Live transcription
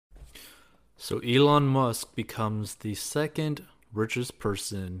So Elon Musk becomes the second richest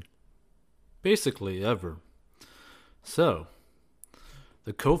person basically ever. So,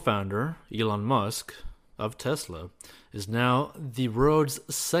 the co-founder, Elon Musk, of Tesla, is now the world's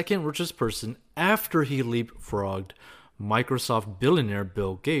second richest person after he leapfrogged Microsoft billionaire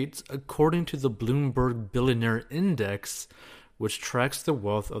Bill Gates, according to the Bloomberg Billionaire Index, which tracks the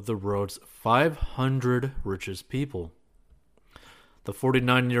wealth of the world's 500 richest people. The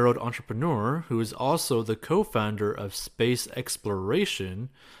 49-year-old entrepreneur, who is also the co-founder of space exploration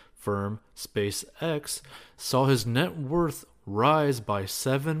firm SpaceX, saw his net worth rise by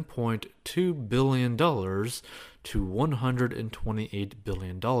 $7.2 billion to $128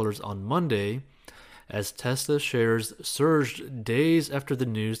 billion on Monday, as Tesla shares surged days after the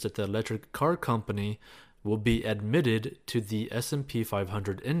news that the electric car company will be admitted to the S&P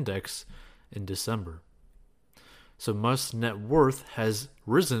 500 index in December. So Musk's net worth has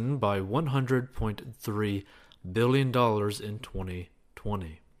risen by $100.3 billion in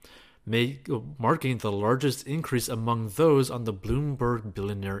 2020, marking the largest increase among those on the Bloomberg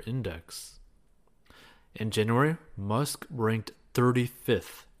Billionaire Index. In January, Musk ranked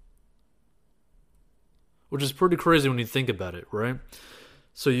 35th, which is pretty crazy when you think about it, right?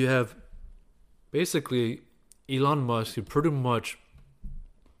 So you have basically Elon Musk, who pretty much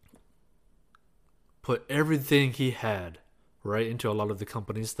put everything he had, right, into a lot of the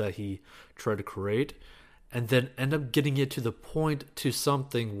companies that he tried to create, and then end up getting it to the point to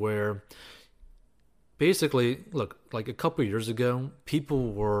something where basically, look, like a couple years ago,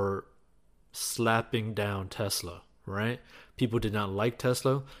 people were slapping down Tesla, right? People did not like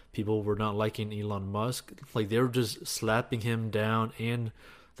Tesla. People were not liking Elon Musk. Like, they were just slapping him down and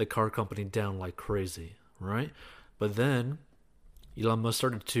the car company down like crazy, right? But then Elon Musk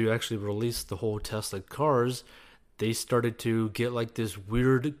started to actually release the whole Tesla cars. They started to get like this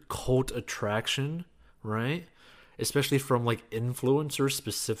weird cult attraction, right? Especially from like influencers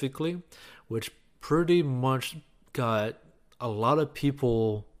specifically, which pretty much got a lot of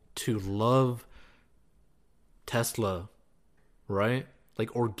people to love Tesla, right?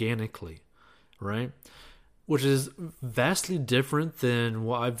 Like organically, right? Which is vastly different than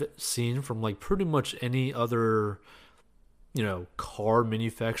what I've seen from like pretty much any other, car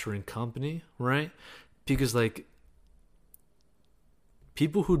manufacturing company, right? Because like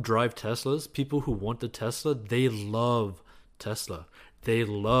people who drive Teslas, people who want the Tesla, they love Tesla. They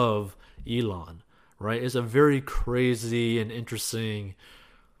love Elon, right? It's a very crazy and interesting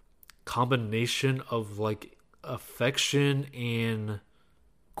combination of like affection and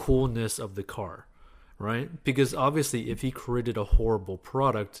coolness of the car, right? Because obviously if he created a horrible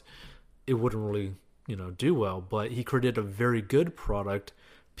product, it wouldn't really do well, but he created a very good product.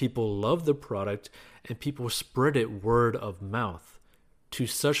 People love the product, and people spread it word of mouth to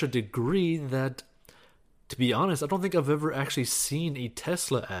such a degree that, to be honest, I don't think I've ever actually seen a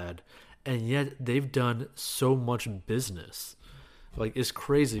Tesla ad, and yet they've done so much business. Like, it's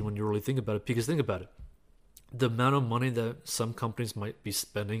crazy when you really think about it, because think about it. The amount of money that some companies might be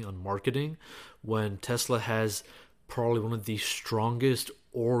spending on marketing when Tesla has probably one of the strongest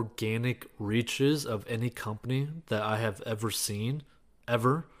organic reaches of any company that I have ever seen,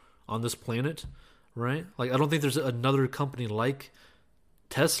 ever, on this planet, right? Like, I don't think there's another company like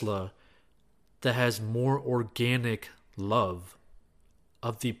Tesla that has more organic love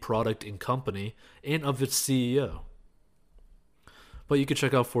of the product and company and of its CEO. But you can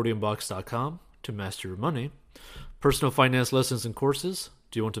check out 40inbox.com to master your money. Personal finance lessons and courses.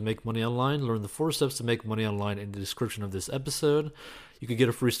 Do you want to make money online? Learn the 4 steps to make money online in the description of this episode. You can get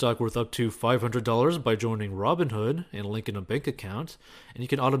a free stock worth up to $500 by joining Robinhood and linking a bank account. And you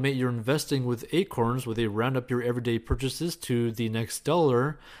can automate your investing with Acorns, where they round up your everyday purchases to the next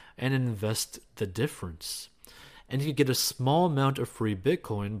dollar and invest the difference. And you can get a small amount of free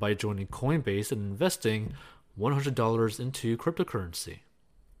Bitcoin by joining Coinbase and investing $100 into cryptocurrency.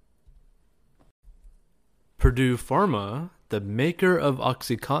 Purdue Pharma, the maker of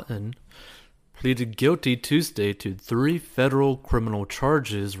OxyContin, pleaded guilty Tuesday to 3 federal criminal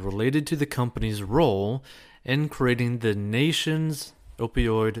charges related to the company's role in creating the nation's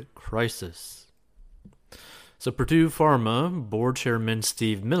opioid crisis. So Purdue Pharma board chairman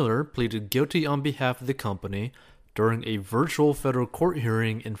Steve Miller pleaded guilty on behalf of the company during a virtual federal court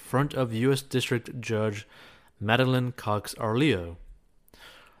hearing in front of U.S. District Judge Madeline Cox Arleo.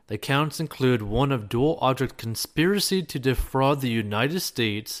 The counts include one of dual-object conspiracy to defraud the United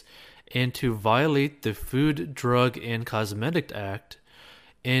States and to violate the Food, Drug, and Cosmetic Act,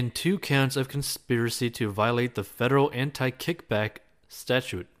 and 2 counts of conspiracy to violate the federal anti-kickback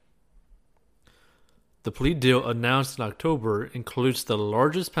statute. The plea deal announced in October includes the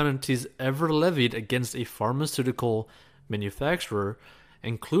largest penalties ever levied against a pharmaceutical manufacturer,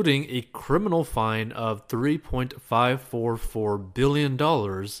 including a criminal fine of $3.544 billion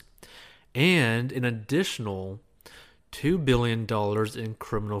and an additional $2 billion in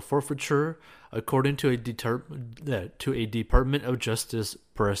criminal forfeiture, according to a Department of Justice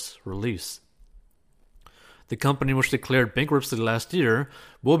press release. The company, which declared bankruptcy last year,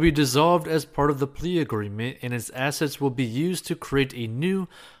 will be dissolved as part of the plea agreement, and its assets will be used to create a new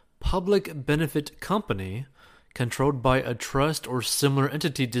public benefit company controlled by a trust or similar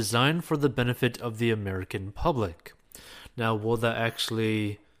entity designed for the benefit of the American public. Now, will that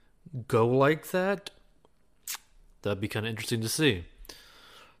actually go like that? That'd be kind of interesting to see.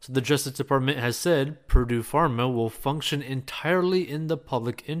 So the Justice Department has said Purdue Pharma will function entirely in the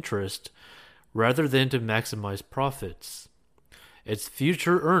public interest rather than to maximize profits. Its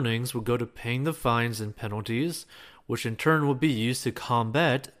future earnings will go to paying the fines and penalties, which in turn will be used to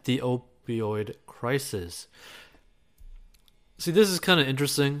combat the opioid crisis. See, this is kind of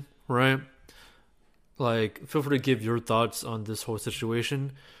interesting, right? Like, feel free to give your thoughts on this whole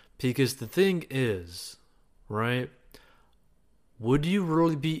situation, because the thing is, right, would you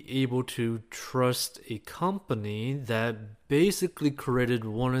really be able to trust a company that basically created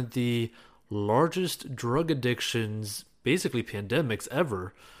one of the largest drug addictions, basically pandemics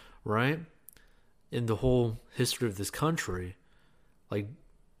ever, right? In the whole history of this country. Like,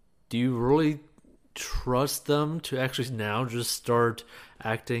 do you really trust them to actually now just start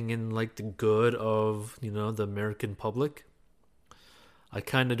acting in like the good of, the American public? I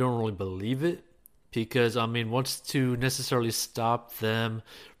kind of don't really believe it, because what's to necessarily stop them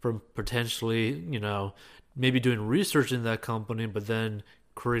from potentially, maybe doing research in that company, but then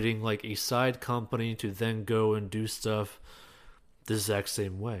creating like a side company to then go and do stuff the exact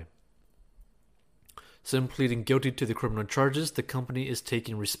same way. So in pleading guilty to the criminal charges, the company is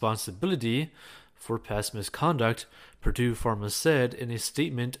taking responsibility for past misconduct, Purdue Pharma said in a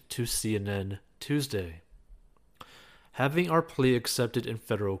statement to CNN Tuesday. Having our plea accepted in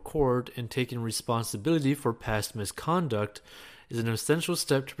federal court and taking responsibility for past misconduct is an essential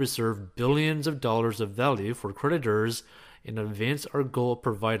step to preserve billions of dollars of value for creditors and advance our goal of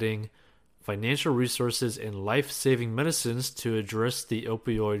providing financial resources and life-saving medicines to address the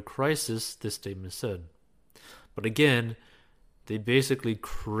opioid crisis, this statement said. But again, they basically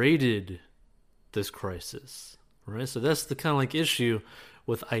created this crisis, right? So that's the kind of like issue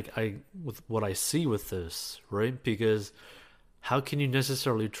with with what I see with this, right? Because how can you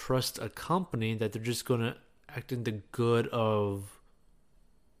necessarily trust a company that they're just going to act in the good of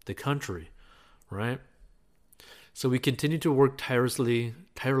the country, right? So we continue to work tirelessly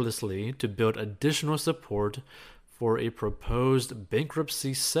to build additional support for a proposed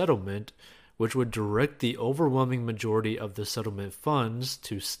bankruptcy settlement, which would direct the overwhelming majority of the settlement funds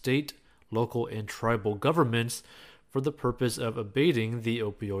to state, local, and tribal governments for the purpose of abating the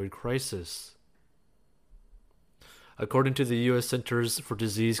opioid crisis. According to the U.S. Centers for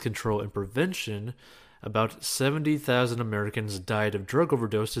Disease Control and Prevention, about 70,000 Americans died of drug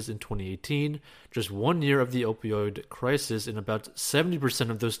overdoses in 2018, just 1 year of the opioid crisis, and about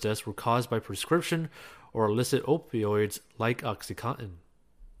 70% of those deaths were caused by prescription or illicit opioids like OxyContin.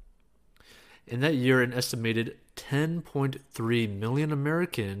 In that year, an estimated 10.3 million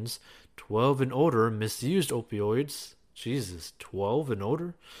Americans 12 and older misused opioids. Jesus, 12 and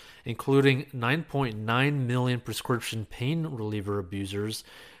older? Including 9.9 million prescription pain reliever abusers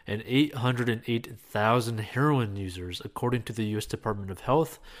and 808,000 heroin users, according to the U.S. Department of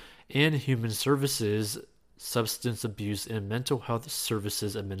Health and Human Services Substance Abuse and Mental Health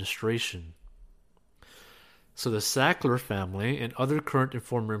Services Administration. So the Sackler family and other current and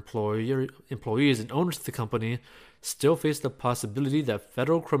former employees and owners of the company still face the possibility that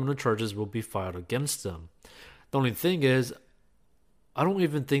federal criminal charges will be filed against them. The only thing is, I don't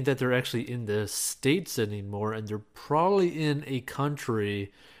even think that they're actually in the States anymore, and they're probably in a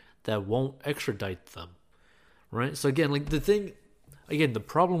country that won't extradite them, right? So again, the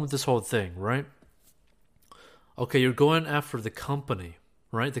problem with this whole thing, right? Okay, you're going after the company,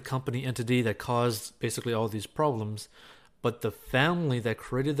 right? The company entity that caused basically all these problems, but the family that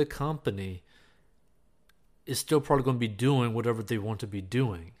created the company is still probably going to be doing whatever they want to be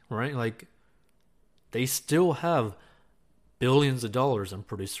doing, right? Like, they still have billions of dollars, I'm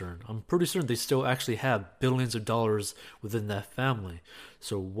pretty certain. I'm pretty certain they still actually have billions of dollars within that family.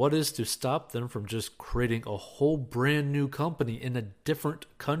 So what is to stop them from just creating a whole brand new company in a different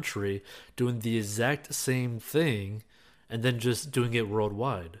country, doing the exact same thing, and then just doing it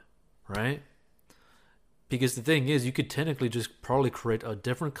worldwide, right? Because the thing is, you could technically just probably create a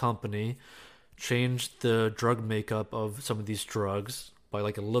different company, change the drug makeup of some of these drugs by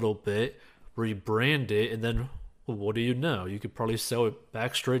like a little bit, rebrand it, and then what do you know? You could probably sell it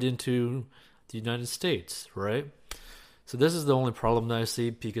back straight into the United States, right? So this is the only problem that I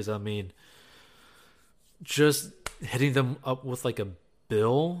see because I mean, just hitting them up with like a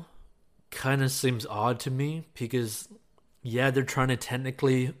bill kind of seems odd to me because yeah, they're trying to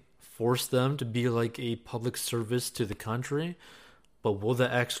technically force them to be like a public service to the country, but will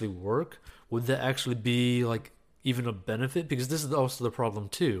that actually work? Would that actually be like even a benefit? Because this is also the problem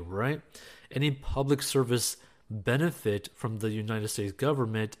too, right? Any public service benefit from the United States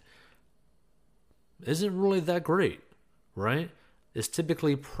government isn't really that great, right? It's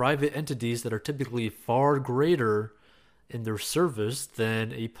typically private entities that are typically far greater in their service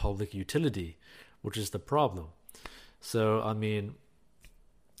than a public utility, which is the problem. So, I mean,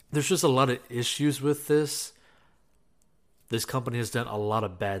 there's just a lot of issues with this. This company has done a lot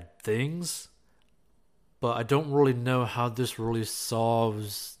of bad things, but I don't really know how this really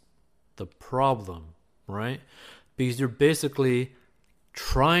solves the problem, right? Because you're basically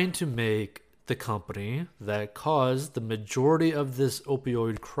trying to make the company that caused the majority of this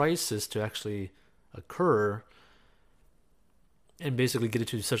opioid crisis to actually occur and basically get it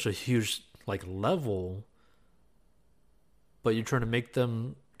to such a huge like level, but you're trying to make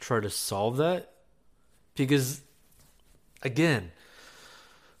them try to solve that because again,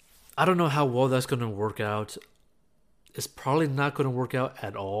 I don't know how well that's going to work out. It's probably not going to work out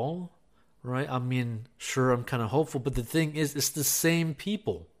at all, right? I mean, sure, I'm kind of hopeful, but the thing is, it's the same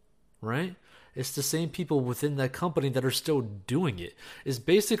people, right? It's the same people within that company that are still doing it. It's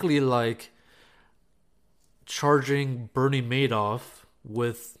basically like charging Bernie Madoff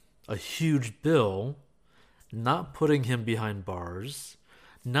with a huge bill, not putting him behind bars,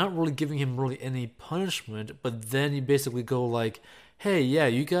 not really giving him really any punishment, but then you basically go like, hey, yeah,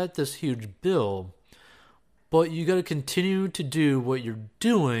 you got this huge bill, but you got to continue to do what you're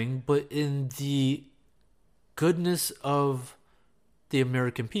doing, but in the goodness of the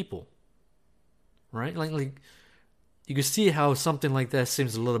American people, right? Like you can see how something like that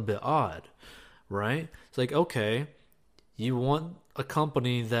seems a little bit odd, right? It's like, okay, you want a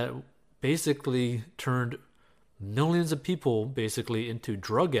company that basically turned millions of people basically into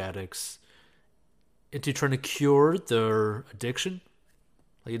drug addicts, into trying to cure their addiction.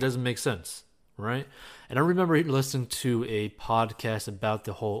 Like, it doesn't make sense, right? And I remember listening to a podcast about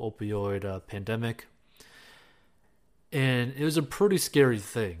the whole opioid pandemic, and it was a pretty scary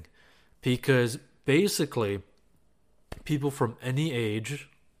thing because basically people from any age,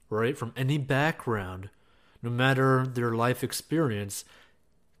 right, from any background, no matter their life experience,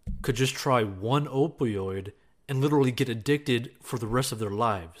 could just try one opioid and literally get addicted for the rest of their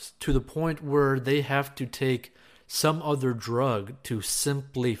lives, to the point where they have to take some other drug to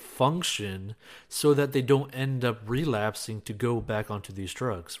simply function so that they don't end up relapsing to go back onto these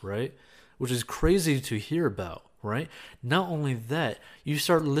drugs, right? Which is crazy to hear about, right? Not only that, you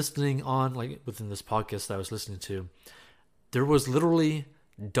start listening on, like within this podcast that I was listening to, there was literally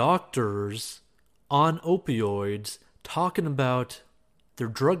doctors on opioids talking about their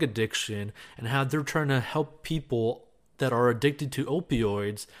drug addiction and how they're trying to help people that are addicted to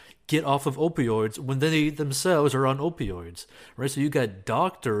opioids get off of opioids when they themselves are on opioids, right? So you got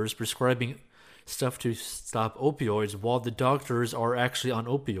doctors prescribing stuff to stop opioids while the doctors are actually on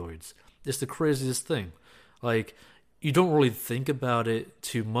opioids. It's the craziest thing. Like, you don't really think about it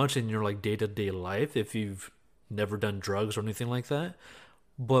too much in your like day-to-day life if you've never done drugs or anything like that.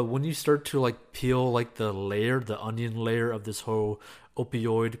 But when you start to like peel like the onion layer of this whole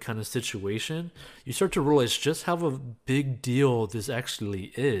opioid kind of situation, you start to realize just how a big deal this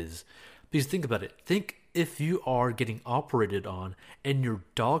actually is. Because think about it. Think if you are getting operated on and your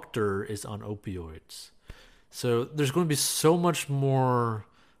doctor is on opioids. So there's going to be so much more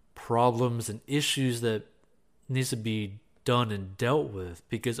problems and issues that needs to be done and dealt with.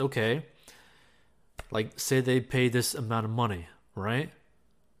 Because, okay, like say they pay this amount of money, right?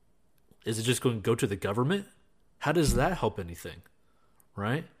 Is it just going to go to the government? How does that help anything?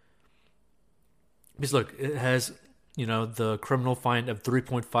 Right? Because look, it has, the criminal fine of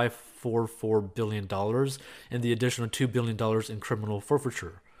 $3.544 billion and the additional $2 billion in criminal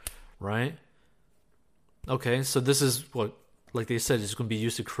forfeiture. Right? Okay, so this is what, like they said, is going to be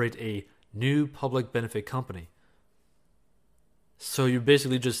used to create a new public benefit company. So you're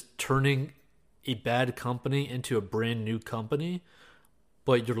basically just turning a bad company into a brand new company,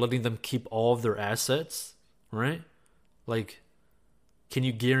 but you're letting them keep all of their assets, right? Like, can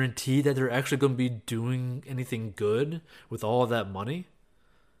you guarantee that they're actually going to be doing anything good with all of that money?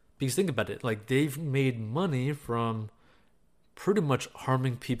 Because think about it, like they've made money from pretty much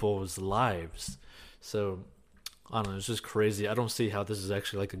harming people's lives. So I don't know, it's just crazy. I don't see how this is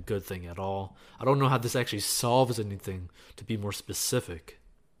actually like a good thing at all. I don't know how this actually solves anything, to be more specific.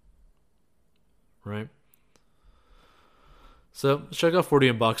 Right? So check out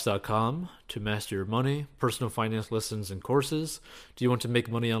 40inbox.com to master your money, personal finance lessons and courses. Do you want to make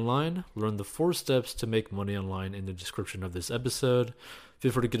money online? Learn the 4 steps to make money online in the description of this episode.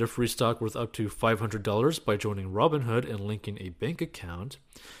 Feel free to get a free stock worth up to $500 by joining Robinhood and linking a bank account.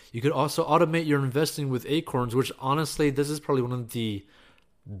 You could also automate your investing with Acorns, which honestly, this is probably one of the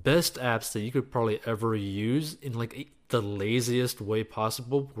best apps that you could probably ever use in like the laziest way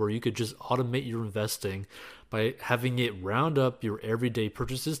possible, where you could just automate your investing by having it round up your everyday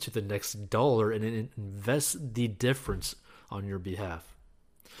purchases to the next dollar and then invest the difference on your behalf.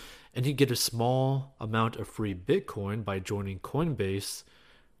 And you get a small amount of free Bitcoin by joining Coinbase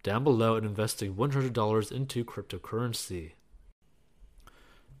down below and investing $100 into cryptocurrency.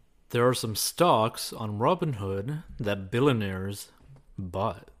 There are some stocks on Robinhood that billionaires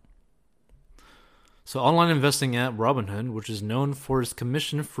bought. So online investing app Robinhood, which is known for its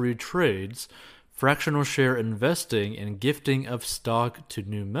commission-free trades, fractional share investing, and gifting of stock to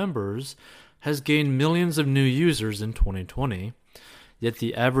new members, has gained millions of new users in 2020, yet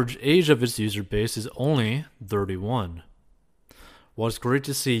the average age of its user base is only 31. While it's great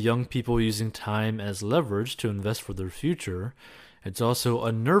to see young people using time as leverage to invest for their future, it's also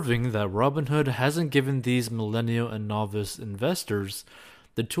unnerving that Robinhood hasn't given these millennial and novice investors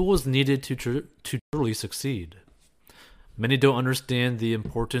the tools needed to truly succeed. Many don't understand the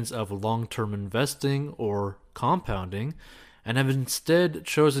importance of long-term investing or compounding and have instead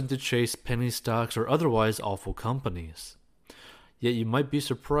chosen to chase penny stocks or otherwise awful companies. Yet you might be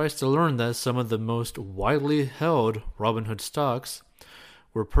surprised to learn that some of the most widely held Robinhood stocks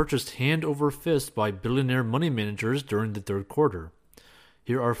were purchased hand over fist by billionaire money managers during the third quarter.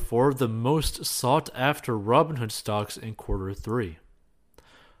 Here are 4 of the most sought-after Robinhood stocks in quarter 3.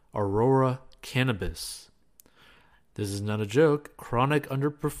 Aurora Cannabis. This is not a joke. Chronic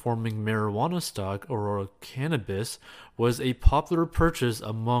underperforming marijuana stock Aurora Cannabis was a popular purchase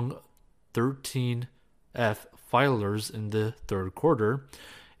among 13F filers in the third quarter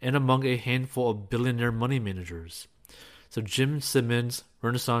and among a handful of billionaire money managers. So Jim Simmons,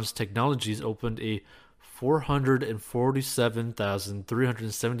 Renaissance Technologies, opened a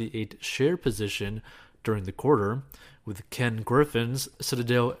 447,378 share position during the quarter, with Ken Griffin's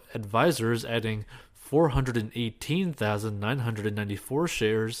Citadel Advisors adding 418,994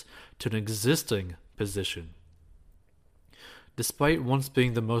 shares to an existing position. Despite once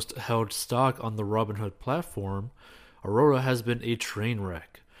being the most held stock on the Robinhood platform, Aurora has been a train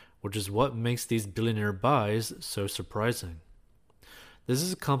wreck, which is what makes these billionaire buys so surprising. This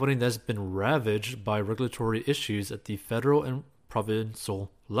is a company that's been ravaged by regulatory issues at the federal and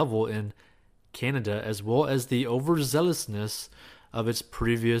provincial level in Canada, as well as the overzealousness of its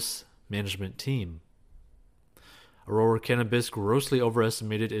previous management team. Aurora Cannabis grossly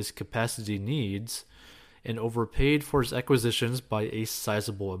overestimated its capacity needs and overpaid for its acquisitions by a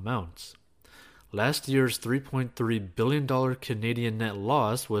sizable amount. Last year's $3.3 billion Canadian net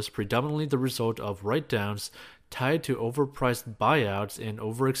loss was predominantly the result of write-downs tied to overpriced buyouts and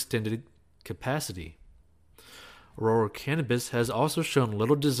overextended capacity. Aurora Cannabis has also shown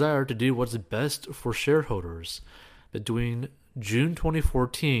little desire to do what's best for shareholders. Between June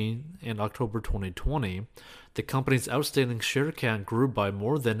 2014 and October 2020, the company's outstanding share count grew by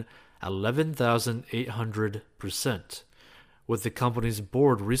more than 11,800%, with the company's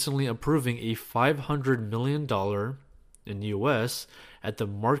board recently approving a $500 million in US at the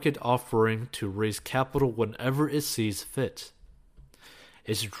market offering to raise capital whenever it sees fit.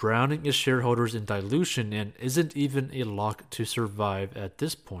 It's drowning its shareholders in dilution and isn't even a lock to survive at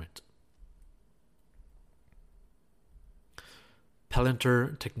this point.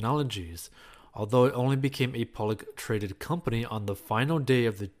 Palantir Technologies. Although it only became a public traded company on the final day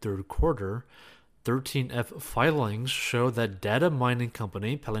of the third quarter, 13F filings show that data mining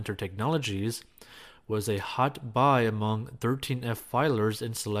company Palantir Technologies was a hot buy among 13F filers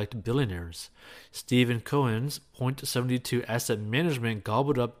and select billionaires. Stephen Cohen's Point72 Asset Management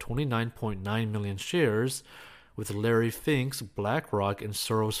gobbled up 29.9 million shares, with Larry Fink's BlackRock and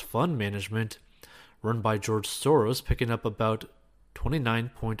Soros Fund Management, run by George Soros, picking up about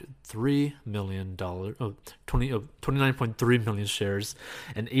 $29.3 million, 29.3 million shares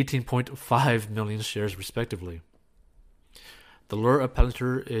and 18.5 million shares respectively. The lure of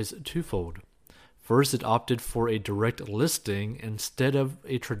Palantir is twofold. First, it opted for a direct listing instead of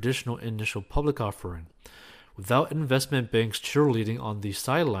a traditional initial public offering. Without investment banks cheerleading on the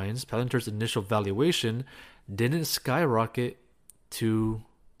sidelines, Palantir's initial valuation didn't skyrocket to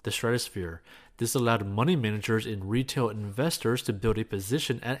the stratosphere. This allowed money managers and retail investors to build a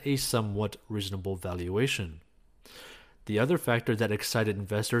position at a somewhat reasonable valuation. The other factor that excited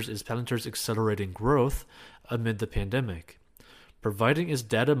investors is Palantir's accelerating growth amid the pandemic. Providing its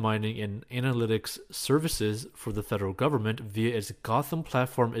data mining and analytics services for the federal government via its Gotham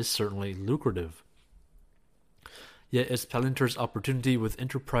platform is certainly lucrative. Yet it's Palantir's opportunity with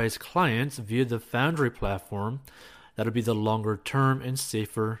enterprise clients via the Foundry platform that'll be the longer-term and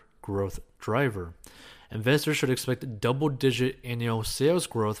safer growth driver. Investors should expect double-digit annual sales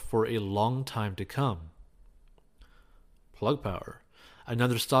growth for a long time to come. Plug Power.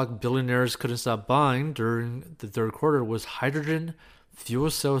 Another stock billionaires couldn't stop buying during the third quarter was hydrogen fuel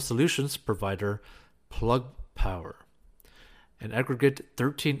cell solutions provider Plug Power. An aggregate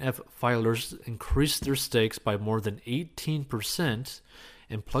 13F filers increased their stakes by more than 18%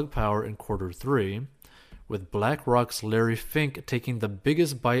 in Plug Power in quarter 3, with BlackRock's Larry Fink taking the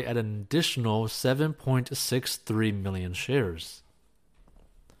biggest bite at an additional 7.63 million shares.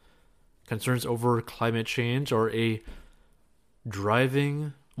 Concerns over climate change are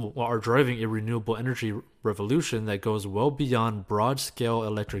driving a renewable energy revolution that goes well beyond broad-scale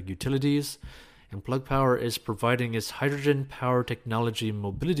electric utilities, and Plug Power is providing its hydrogen power technology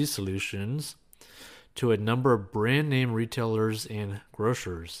mobility solutions to a number of brand-name retailers and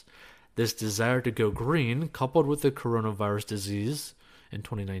grocers. This desire to go green, coupled with the coronavirus disease in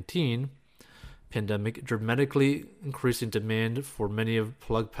 2019 pandemic dramatically increasing demand for many of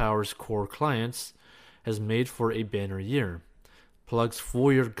Plug Power's core clients, has made for a banner year. Plug's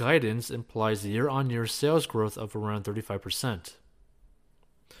full-year guidance implies year-on-year sales growth of around 35%.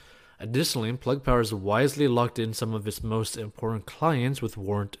 Additionally, Plug Power has wisely locked in some of its most important clients with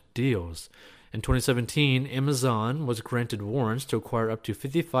warrant deals. In 2017, Amazon was granted warrants to acquire up to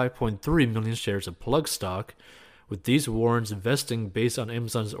 55.3 million shares of Plug stock, with these warrants vesting based on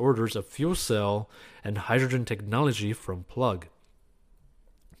Amazon's orders of fuel cell and hydrogen technology from Plug.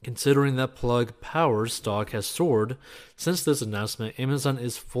 Considering that Plug Power's stock has soared since this announcement, Amazon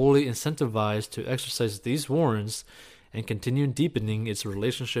is fully incentivized to exercise these warrants and continue deepening its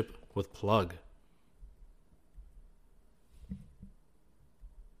relationship with Plug.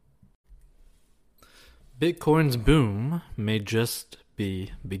 Bitcoin's boom may just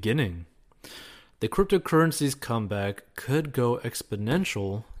be beginning. The cryptocurrency's comeback could go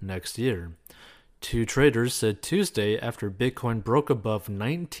exponential next year. Two traders said Tuesday after Bitcoin broke above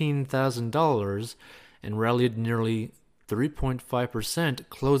 $19,000 and rallied nearly 3.5%,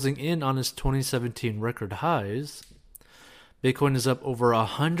 closing in on its 2017 record highs. Bitcoin is up over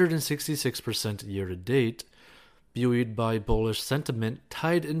 166% year-to-date, buoyed by bullish sentiment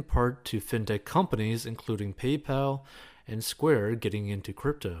tied in part to fintech companies including PayPal and Square getting into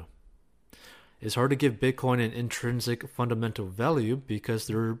crypto. It's hard to give Bitcoin an intrinsic fundamental value because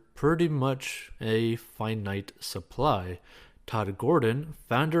they're pretty much a finite supply, Todd Gordon,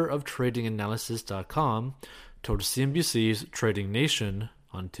 founder of TradingAnalysis.com, told CNBC's Trading Nation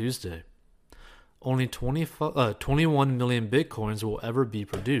on Tuesday. Only 21 million Bitcoins will ever be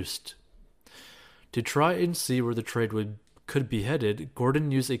produced. To try and see where the trade could be headed,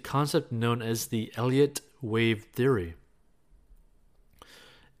 Gordon used a concept known as the Elliott wave theory.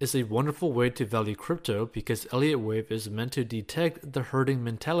 It's a wonderful way to value crypto because Elliott wave is meant to detect the herding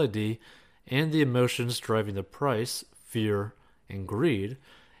mentality and the emotions driving the price, fear, and greed,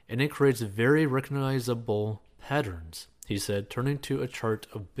 and it creates very recognizable patterns, he said, turning to a chart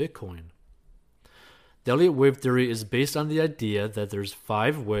of Bitcoin. The Elliott wave theory is based on the idea that there's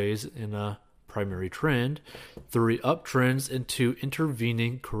 5 ways in a primary trend, 3 uptrends, and 2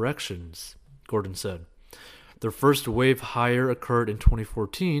 intervening corrections, Gordon said. The first wave higher occurred in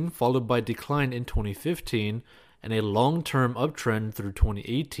 2014, followed by decline in 2015, and a long-term uptrend through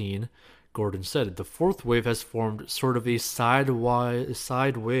 2018, Gordon said. The fourth wave has formed sort of a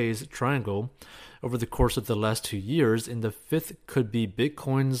sideways triangle over the course of the last 2 years, and the fifth could be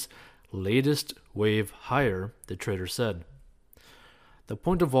Bitcoin's latest wave higher, the trader said. The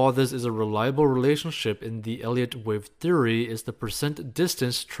point of all this is a reliable relationship in the Elliott wave theory is the percent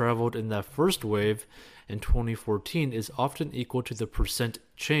distance traveled in that first wave in 2014 is often equal to the percent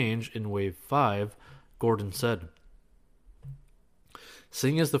change in wave 5, Gordon said.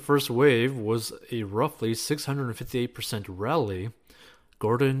 Seeing as the first wave was a roughly 658% rally,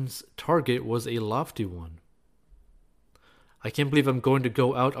 Gordon's target was a lofty one. I can't believe I'm going to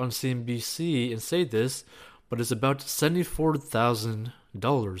go out on CNBC and say this, but it's about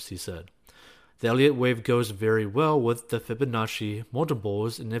 $74,000, he said. The Elliott wave goes very well with the Fibonacci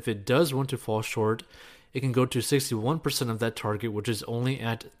multiples, and if it does want to fall short, it can go to 61% of that target, which is only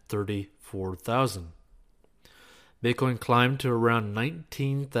at $34,000. Bitcoin climbed to around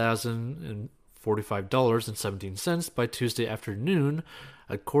 $19,045.17 by Tuesday afternoon,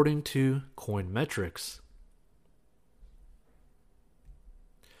 according to Coinmetrics.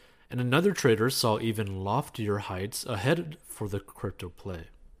 And another trader saw even loftier heights ahead for the crypto play.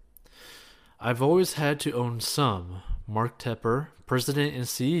 I've always had to own some, Mark Tepper, president and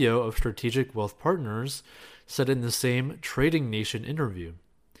CEO of Strategic Wealth Partners, said in the same Trading Nation interview.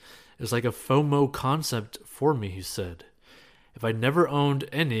 It's like a FOMO concept for me, he said. If I never owned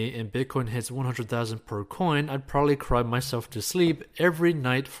any and Bitcoin hits 100,000 per coin, I'd probably cry myself to sleep every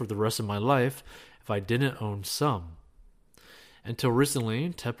night for the rest of my life if I didn't own some. Until recently,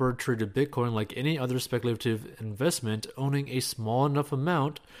 Tepper treated Bitcoin like any other speculative investment, owning a small enough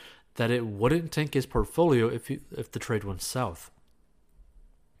amount that it wouldn't tank his portfolio if the trade went south.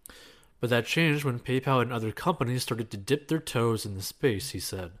 But that changed when PayPal and other companies started to dip their toes in the space, he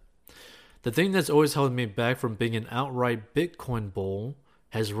said. The thing that's always held me back from being an outright Bitcoin bull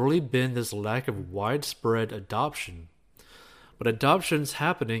has really been this lack of widespread adoption. But adoption's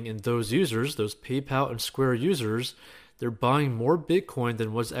happening, and those users, those PayPal and Square users, they're buying more Bitcoin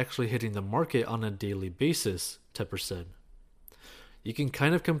than what's actually hitting the market on a daily basis, Tepper said. You can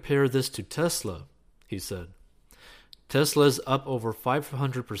kind of compare this to Tesla, he said. Tesla's up over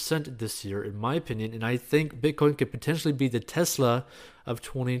 500% this year, in my opinion, and I think Bitcoin could potentially be the Tesla of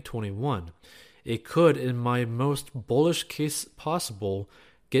 2021. It could, in my most bullish case possible,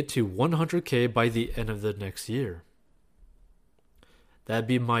 get to 100K by the end of the next year. That'd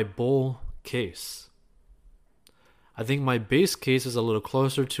be my bull case. I think my base case is a little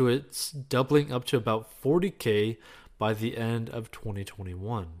closer to it doubling up to about 40K by the end of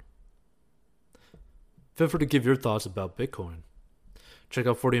 2021. Feel free to give your thoughts about Bitcoin. Check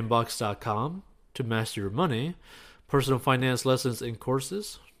out 40inbox.com to master your money, personal finance lessons and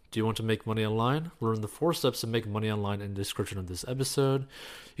courses. Do you want to make money online? Learn the 4 steps to make money online in the description of this episode.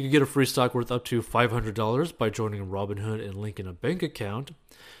 You can get a free stock worth up to $500 by joining Robinhood and linking a bank account.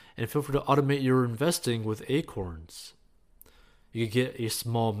 And feel free to automate your investing with Acorns. You can get a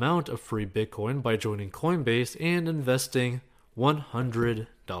small amount of free Bitcoin by joining Coinbase and investing $100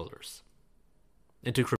 into crypto.